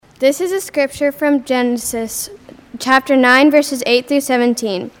This is a scripture from Genesis, chapter 9, verses 8 through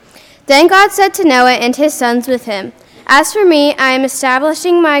 17. Then God said to Noah and his sons with him, "As for me, I am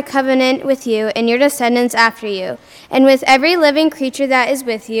establishing my covenant with you and your descendants after you, and with every living creature that is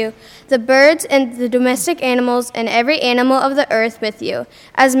with you, the birds and the domestic animals and every animal of the earth with you,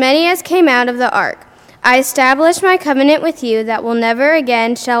 as many as came out of the ark. I establish my covenant with you that will never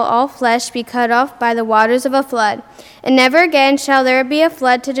again shall all flesh be cut off by the waters of a flood, and never again shall there be a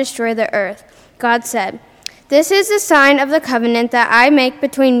flood to destroy the earth." God said, "This is the sign of the covenant that I make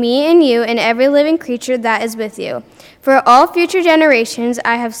between me and you and every living creature that is with you. For all future generations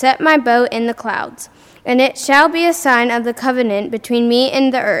I have set my bow in the clouds, and it shall be a sign of the covenant between me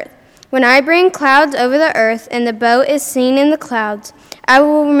and the earth. When I bring clouds over the earth and the bow is seen in the clouds, I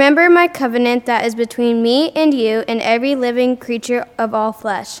will remember my covenant that is between me and you and every living creature of all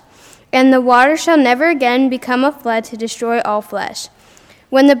flesh. And the water shall never again become a flood to destroy all flesh.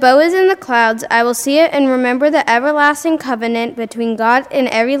 When the bow is in the clouds, I will see it and remember the everlasting covenant between God and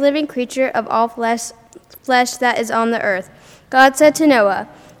every living creature of all flesh that is on the earth." God said to Noah,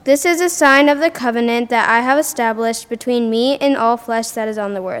 "This is a sign of the covenant that I have established between me and all flesh that is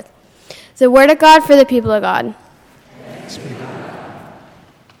on the earth." The word of God for the people of God. Thanks be to God.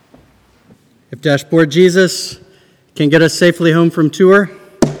 If Dashboard Jesus can get us safely home from tour,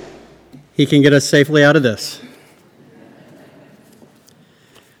 he can get us safely out of this.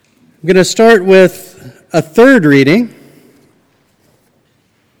 I'm going to start with a third reading.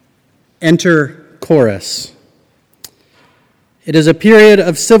 Enter chorus. It is a period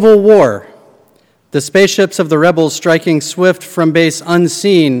of civil war. The spaceships of the rebels, striking swift from base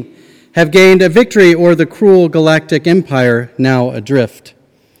unseen, have gained a victory o'er the cruel galactic empire now adrift.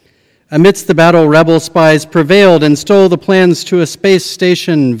 Amidst the battle, rebel spies prevailed and stole the plans to a space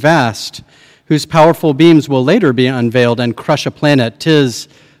station vast, whose powerful beams will later be unveiled and crush a planet. 'Tis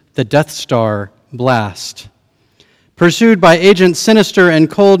the Death Star blast. Pursued by Agent Sinister and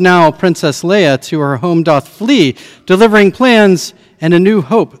cold now, Princess Leia to her home doth flee, delivering plans and a new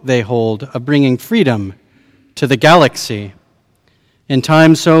hope they hold of bringing freedom to the galaxy. In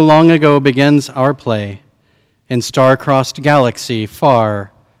time so long ago begins our play, in star-crossed galaxy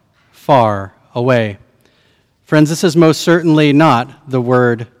far, far away. Friends, this is most certainly not the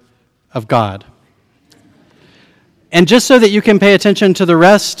Word of God. And just so that you can pay attention to the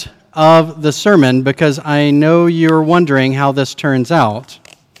rest of the sermon, because I know you're wondering how this turns out,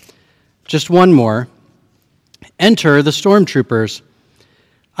 just one more. Enter the stormtroopers.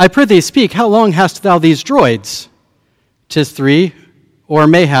 "I prithee speak, how long hast thou these droids?" "'Tis 3, or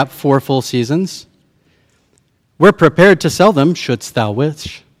mayhap 4 full seasons. We're prepared to sell them, shouldst thou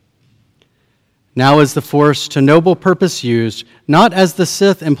wish. Now is the force to noble purpose used, not as the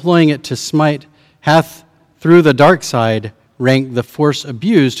Sith employing it to smite, hath through the dark side ranked the force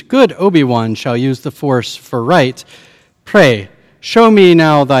abused. Good Obi-Wan shall use the force for right. Pray, show me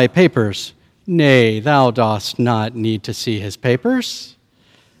now thy papers." "Nay, thou dost not need to see his papers."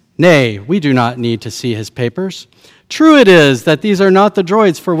 "Nay, we do not need to see his papers. True it is that these are not the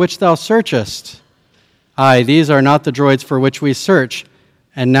droids for which thou searchest." "Aye, these are not the droids for which we search.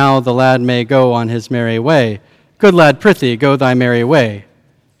 And now the lad may go on his merry way. Good lad, prithee, go thy merry way.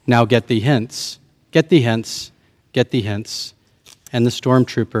 Now get thee hence, get thee hence, get thee hence." And the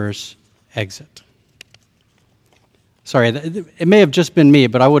stormtroopers exit. Sorry, it may have just been me,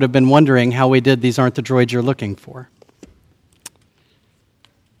 but I would have been wondering how we did "These aren't the droids you're looking for."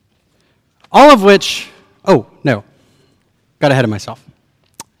 All of which, got ahead of myself.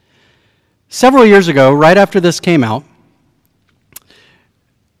 Several years ago, right after this came out,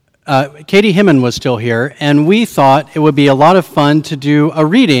 Katie Himman was still here, and we thought it would be a lot of fun to do a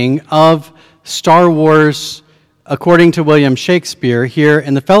reading of Star Wars according to William Shakespeare here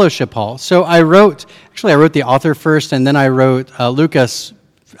in the Fellowship Hall. So I wrote the author first, and then I wrote Lucas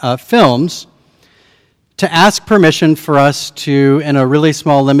Films to ask permission for us to, in a really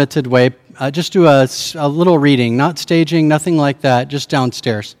small, limited way, just do a little reading, not staging, nothing like that, just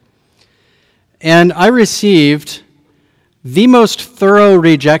downstairs. And I received the most thorough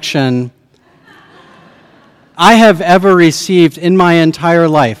rejection I have ever received in my entire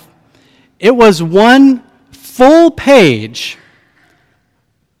life. It was one full page,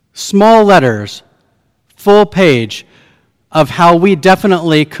 small letters, full page, of how we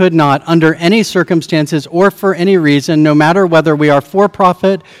definitely could not, under any circumstances or for any reason, no matter whether we are for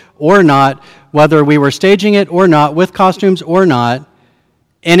profit or not, whether we were staging it or not, with costumes or not,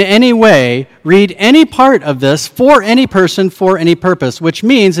 in any way, read any part of this for any person, for any purpose, which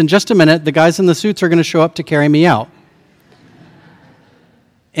means in just a minute, the guys in the suits are going to show up to carry me out.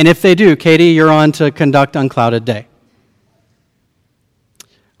 And if they do, Katie, you're on to conduct Unclouded Day.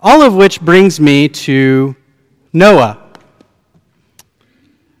 All of which brings me to Noah.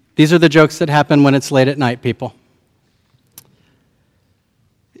 These are the jokes that happen when it's late at night, people.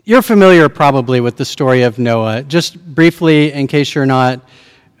 You're familiar probably with the story of Noah. Just briefly, in case you're not,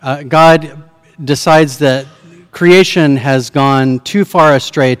 God decides that creation has gone too far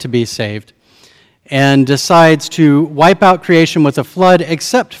astray to be saved and decides to wipe out creation with a flood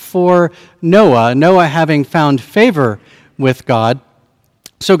except for Noah, Noah having found favor with God.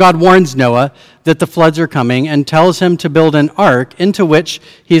 So God warns Noah that the floods are coming and tells him to build an ark into which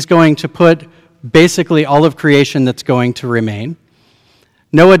he's going to put basically all of creation that's going to remain.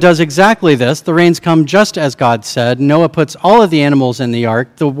 Noah does exactly this. The rains come just as God said. Noah puts all of the animals in the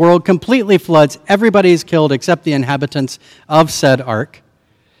ark. The world completely floods. Everybody is killed except the inhabitants of said ark.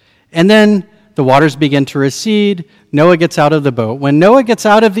 And then the waters begin to recede. Noah gets out of the boat. When Noah gets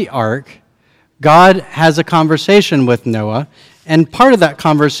out of the ark, God has a conversation with Noah, and part of that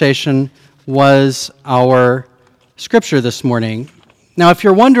conversation was our scripture this morning. Now, if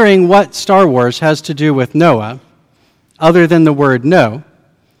you're wondering what Star Wars has to do with Noah, other than the word no,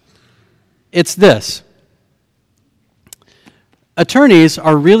 it's this. Attorneys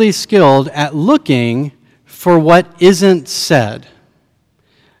are really skilled at looking for what isn't said.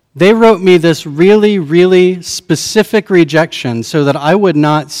 They wrote me this really, really specific rejection so that I would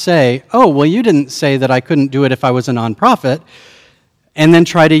not say, oh, well, you didn't say that I couldn't do it if I was a nonprofit, and then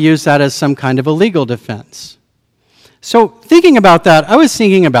try to use that as some kind of a legal defense. So thinking about that, I was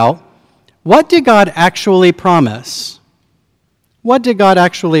thinking about, what did God actually promise? What did God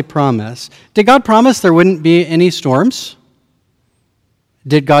actually promise? Did God promise there wouldn't be any storms?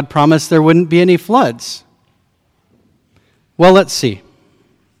 Did God promise there wouldn't be any floods? Well, let's see.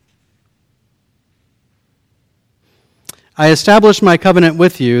 I establish my covenant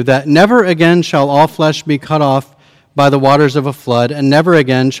with you that never again shall all flesh be cut off by the waters of a flood, and never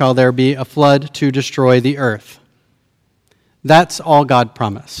again shall there be a flood to destroy the earth. That's all God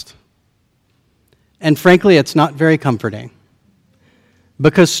promised. And frankly, it's not very comforting.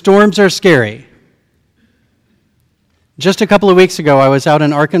 Because storms are scary. Just a couple of weeks ago, I was out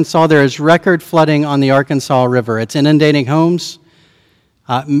in Arkansas. There is record flooding on the Arkansas River. It's inundating homes,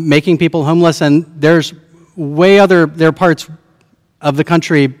 making people homeless, and there are parts of the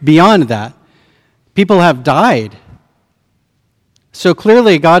country beyond that. People have died. So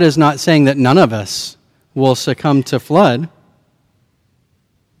clearly, God is not saying that none of us will succumb to flood.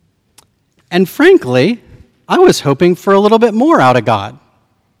 And frankly, I was hoping for a little bit more out of God.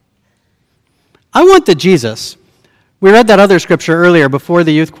 I want the Jesus. We read that other scripture earlier before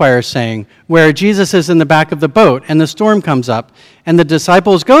the youth choir sang, where Jesus is in the back of the boat and the storm comes up, and the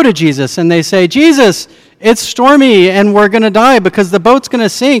disciples go to Jesus and they say, Jesus, it's stormy and we're going to die because the boat's going to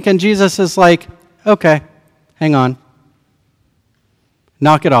sink. And Jesus is like, okay, hang on.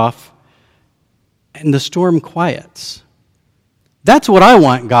 Knock it off. And the storm quiets. That's what I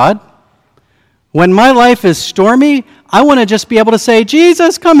want, God. When my life is stormy, I want to just be able to say,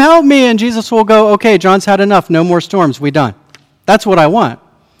 Jesus, come help me. And Jesus will go, okay, John's had enough. No more storms. We done. That's what I want.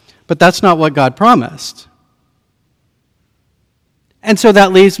 But that's not what God promised. And so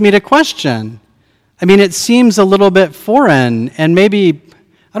that leaves me to question. I mean, it seems a little bit foreign and maybe,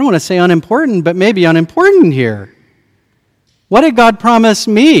 I don't want to say unimportant, but maybe unimportant here. What did God promise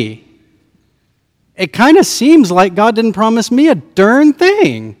me? It kind of seems like God didn't promise me a darn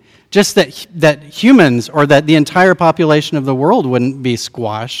thing. Just that humans or that the entire population of the world wouldn't be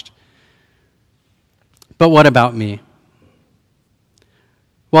squashed. But what about me?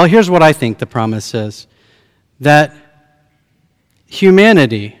 Well, here's what I think the promise is. That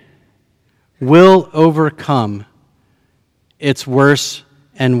humanity will overcome its worst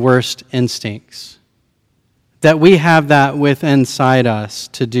and worst instincts. That we have that within inside us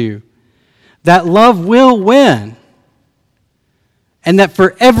to do. That love will win. And that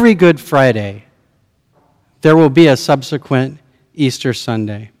for every Good Friday, there will be a subsequent Easter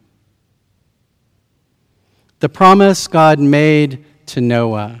Sunday. The promise God made to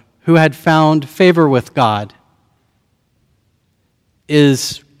Noah, who had found favor with God,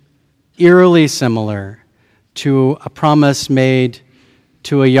 is eerily similar to a promise made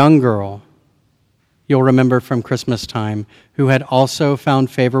to a young girl, you'll remember from Christmas time, who had also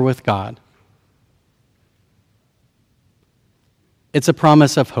found favor with God. It's a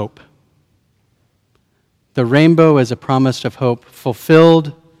promise of hope. The rainbow is a promise of hope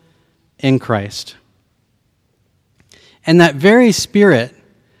fulfilled in Christ. And that very spirit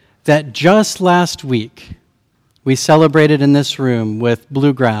that just last week we celebrated in this room with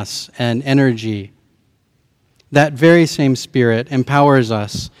bluegrass and energy, that very same spirit empowers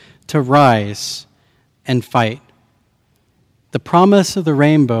us to rise and fight. The promise of the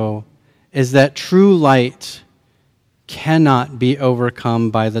rainbow is that true light cannot be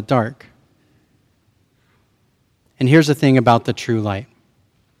overcome by the dark. And here's the thing about the true light.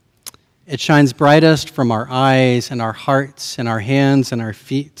 It shines brightest from our eyes and our hearts and our hands and our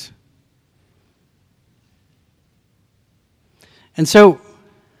feet. And so,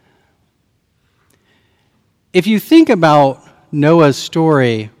 if you think about Noah's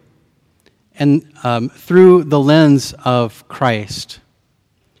story and through the lens of Christ,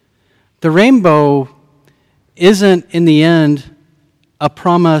 the rainbow isn't, in the end, a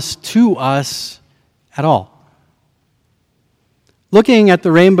promise to us at all. Looking at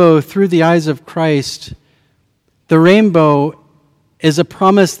the rainbow through the eyes of Christ, the rainbow is a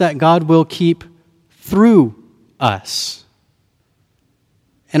promise that God will keep through us.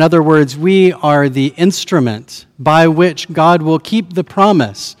 In other words, we are the instrument by which God will keep the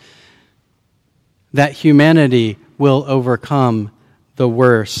promise that humanity will overcome the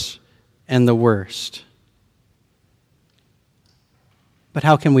worst and the worst. But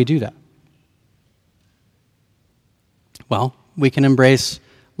how can we do that? Well, we can embrace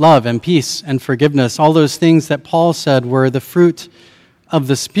love and peace and forgiveness, all those things that Paul said were the fruit of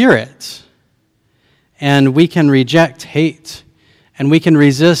the Spirit. And we can reject hate, and we can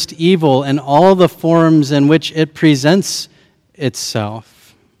resist evil in all the forms in which it presents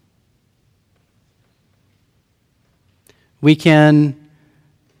itself. We can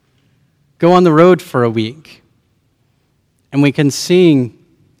go on the road for a week, and we can sing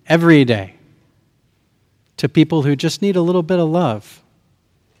every day to people who just need a little bit of love.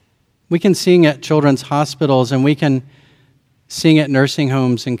 We can sing at children's hospitals, and we can sing at nursing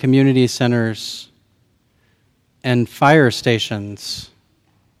homes and community centers and fire stations.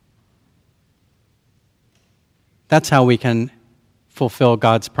 That's how we can fulfill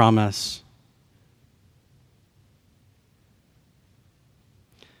God's promise.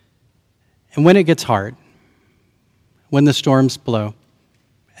 And when it gets hard, when the storms blow,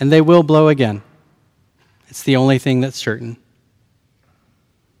 and they will blow again, it's the only thing that's certain.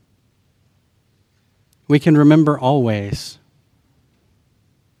 We can remember always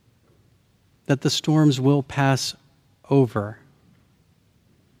that the storms will pass over,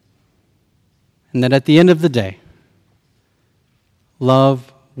 and that at the end of the day,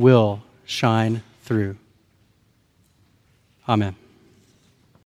 love will shine through. Amen.